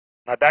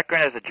My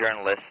background as a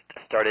journalist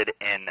started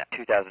in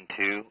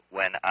 2002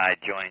 when I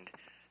joined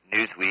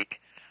Newsweek,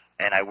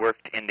 and I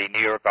worked in the New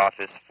York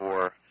office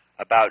for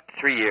about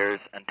 3 years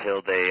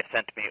until they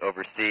sent me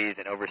overseas.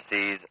 And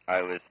overseas,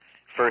 I was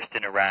first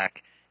in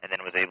Iraq and then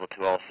was able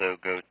to also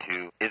go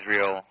to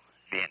Israel,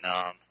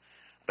 Vietnam,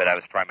 but I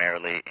was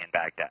primarily in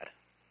Baghdad.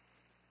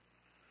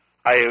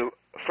 I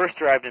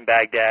first arrived in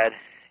Baghdad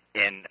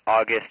in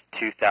August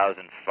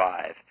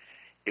 2005.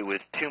 It was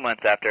 2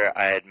 months after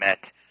I had met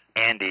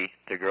Andy,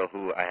 the girl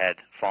who I had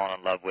fallen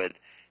in love with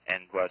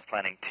and who I was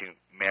planning to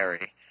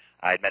marry.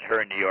 I had met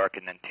her in New York,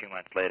 and then 2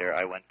 months later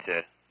I went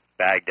to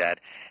Baghdad.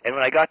 And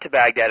when I got to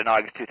Baghdad in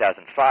August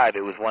 2005,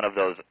 it was one of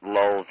those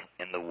lulls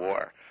in the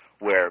war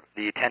where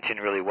the attention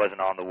really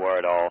wasn't on the war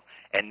at all,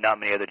 and not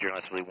many other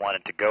journalists really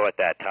wanted to go at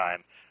that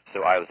time,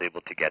 so I was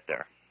able to get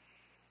there.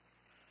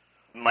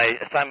 My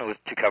assignment was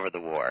to cover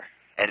the war,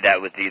 and that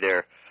was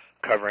either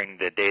covering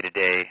the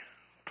day-to-day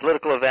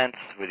political events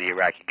with the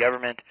Iraqi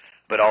government,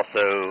 but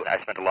also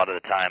I spent a lot of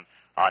the time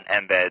on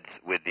embeds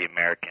with the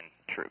American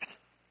troops.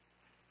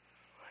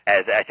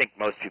 As I think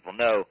most people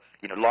know,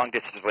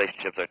 long-distance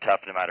relationships are tough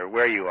no matter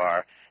where you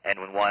are, and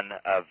when one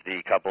of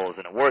the couple is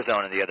in a war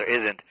zone and the other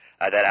isn't,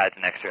 that adds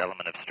an extra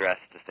element of stress,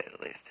 to say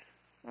the least.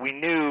 We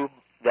knew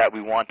that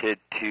we wanted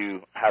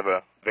to have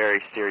a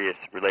very serious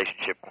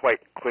relationship quite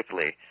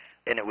quickly,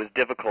 and it was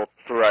difficult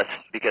for us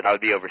because I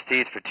would be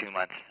overseas for 2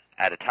 months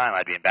at a time.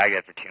 I'd be in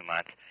Baghdad for 2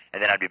 months,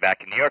 and then I'd be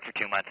back in New York for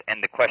 2 months,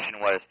 and the question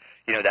was,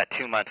 that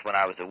 2 months when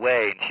I was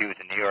away and she was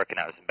in New York and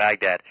I was in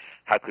Baghdad,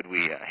 how could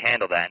we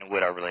handle that, and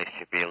would our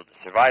relationship be able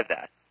to survive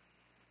that?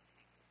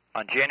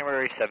 On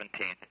January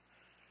 17th,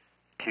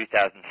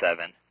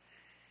 2007,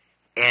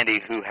 Andy,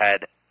 who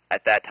had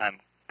at that time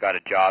got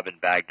a job in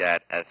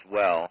Baghdad as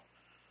well,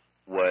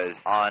 was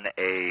on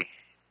a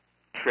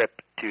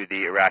trip to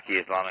the Iraqi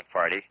Islamic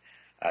Party.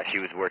 She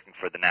was working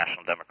for the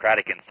National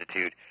Democratic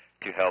Institute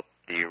to help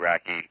the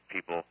Iraqi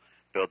people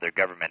build their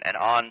government. And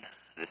on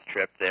this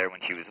trip there, when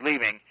she was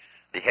leaving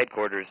the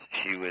headquarters,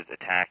 she was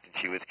attacked and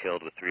she was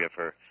killed with 3 of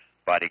her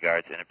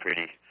bodyguards in a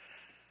pretty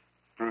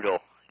brutal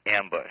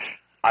ambush.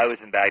 I was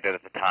in Baghdad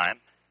at the time,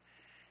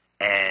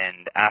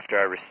 and after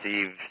I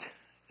received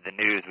the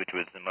news, which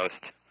was the most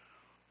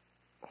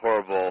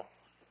horrible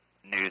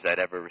news I'd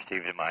ever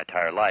received in my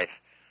entire life,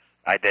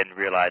 I then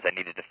realized I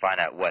needed to find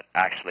out what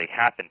actually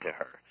happened to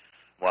her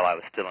while I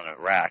was still in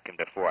Iraq and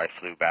before I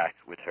flew back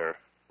with her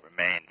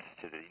remains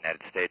to the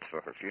United States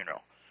for her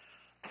funeral.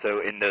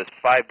 So in those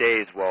 5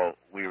 days while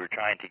we were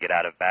trying to get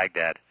out of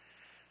Baghdad,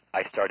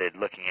 I started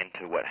looking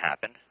into what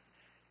happened,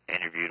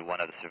 interviewed one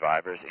of the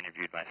survivors,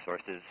 interviewed my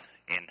sources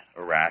in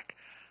Iraq,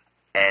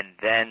 and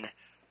then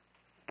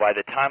by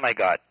the time I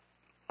got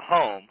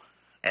home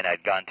and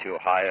I'd gone to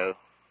Ohio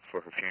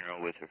for her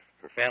funeral with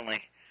her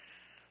family,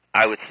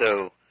 I was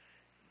so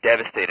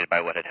devastated by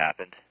what had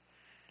happened,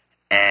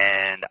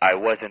 and I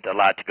wasn't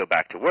allowed to go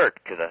back to work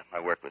because my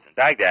work was in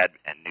Baghdad,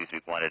 and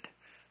Newsweek wanted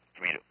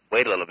for me to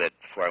wait a little bit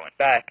before I went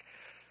back.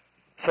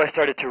 So I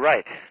started to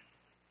write.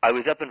 I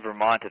was up in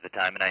Vermont at the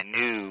time, and I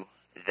knew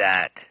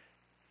that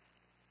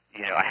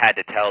I had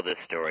to tell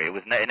this story. It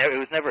was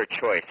never a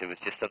choice. It was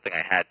just something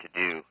I had to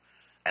do,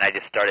 and I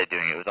just started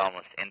doing it. It was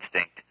almost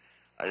instinct,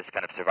 this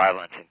kind of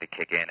survival instinct to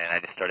kick in, and I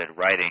just started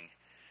writing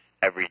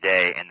every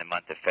day in the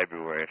month of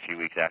February, a few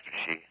weeks after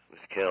she was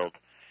killed.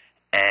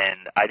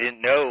 And I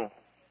didn't know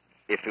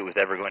if it was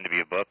ever going to be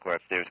a book or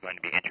if there was going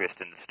to be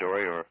interest in the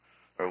story or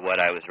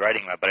what I was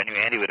writing about, but I knew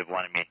Andy would have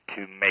wanted me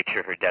to make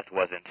sure her death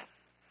wasn't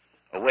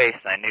a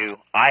waste, and I knew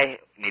I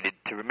needed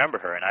to remember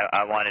her, and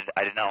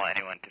I did not want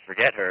anyone to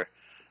forget her,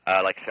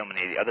 like so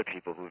many of the other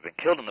people who have been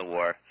killed in the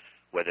war,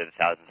 whether the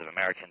thousands of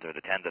Americans or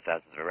the tens of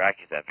thousands of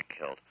Iraqis that have been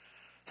killed.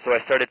 So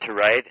I started to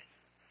write.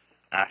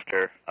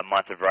 After a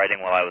month of writing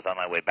while I was on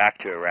my way back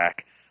to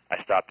Iraq,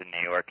 I stopped in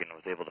New York and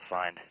was able to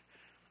find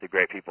the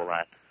great people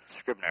at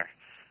Scribner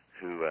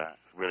who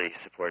really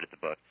supported the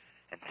book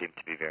and seemed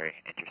to be very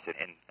interested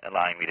in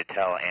allowing me to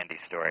tell Andy's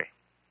story.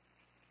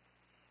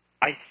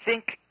 I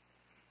think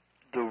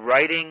the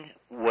writing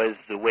was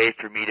the way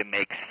for me to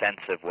make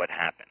sense of what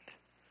happened,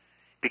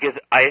 because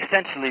I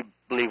essentially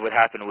believe what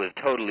happened was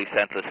totally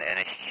senseless and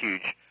a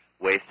huge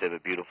waste of a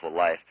beautiful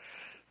life.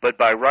 But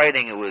by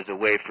writing, it was a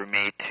way for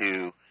me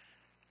to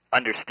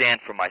understand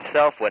for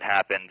myself what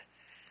happened,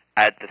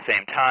 at the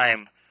same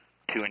time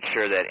to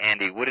ensure that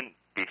Andy wouldn't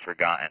be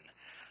forgotten.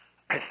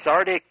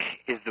 Cathartic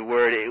is the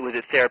word. Was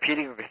it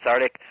therapeutic or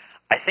cathartic?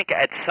 I think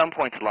at some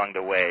points along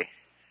the way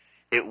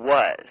it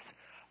was,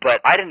 but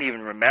I didn't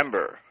even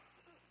remember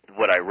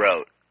what I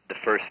wrote the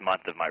first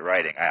month of my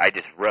writing. I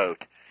just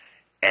wrote,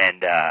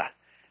 and a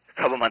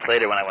couple months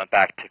later when I went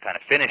back to kind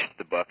of finish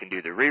the book and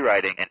do the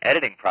rewriting and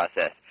editing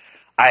process,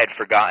 I had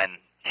forgotten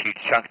huge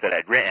chunks that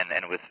I'd written,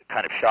 and was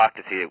kind of shocked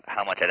to see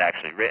how much I'd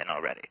actually written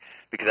already,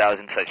 because I was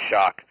in such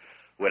shock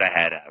when I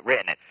had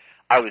written it.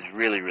 I was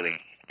really, really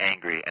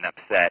angry and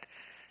upset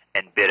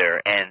and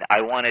bitter, and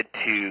I wanted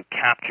to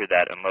capture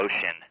that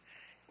emotion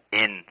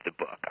in the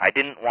book. I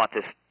didn't want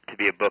this to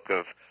be a book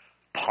of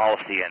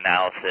policy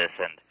analysis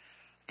and,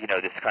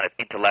 this kind of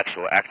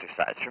intellectual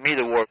exercise. For me,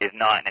 the war is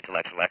not an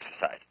intellectual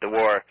exercise. The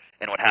war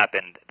and what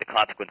happened, the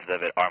consequences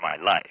of it, are my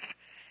life.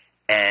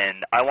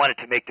 And I wanted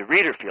to make the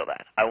reader feel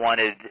that. I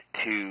wanted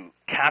to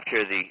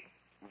capture the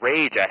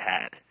rage I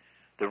had,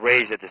 the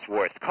rage that this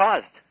war has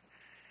caused,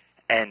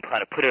 and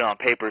kind of put it on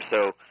paper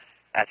so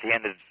at the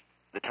end of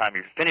the time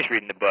you're finished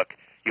reading the book,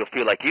 you'll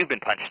feel like you've been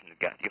punched in the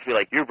gut. You'll feel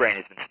like your brain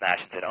has been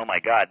smashed and said, oh my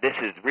God, this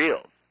is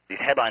real. These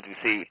headlines we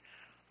see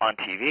on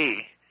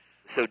TV,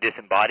 so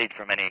disembodied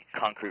from any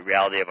concrete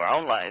reality of our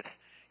own lives,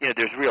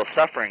 there's real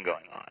suffering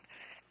going on.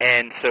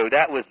 And so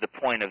that was the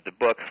point of the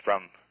book,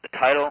 from the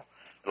title,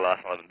 The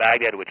Lost Love in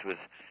Baghdad, which was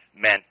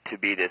meant to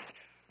be this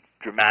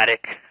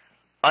dramatic,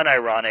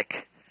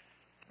 unironic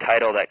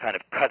title that kind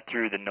of cut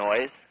through the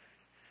noise.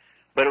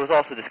 But it was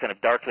also this kind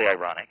of darkly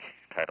ironic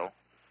title,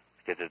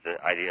 because of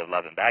the idea of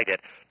love in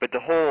Baghdad. But the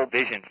whole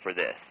vision for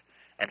this,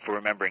 and for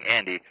remembering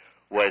Andy,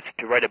 was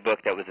to write a book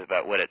that was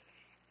about what it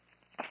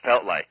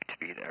felt like to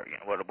be there,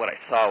 what I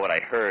saw, what I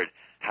heard,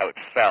 how it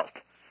felt,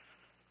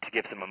 to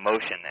give some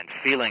emotion and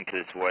feeling to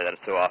this war that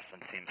so often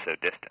seems so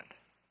distant.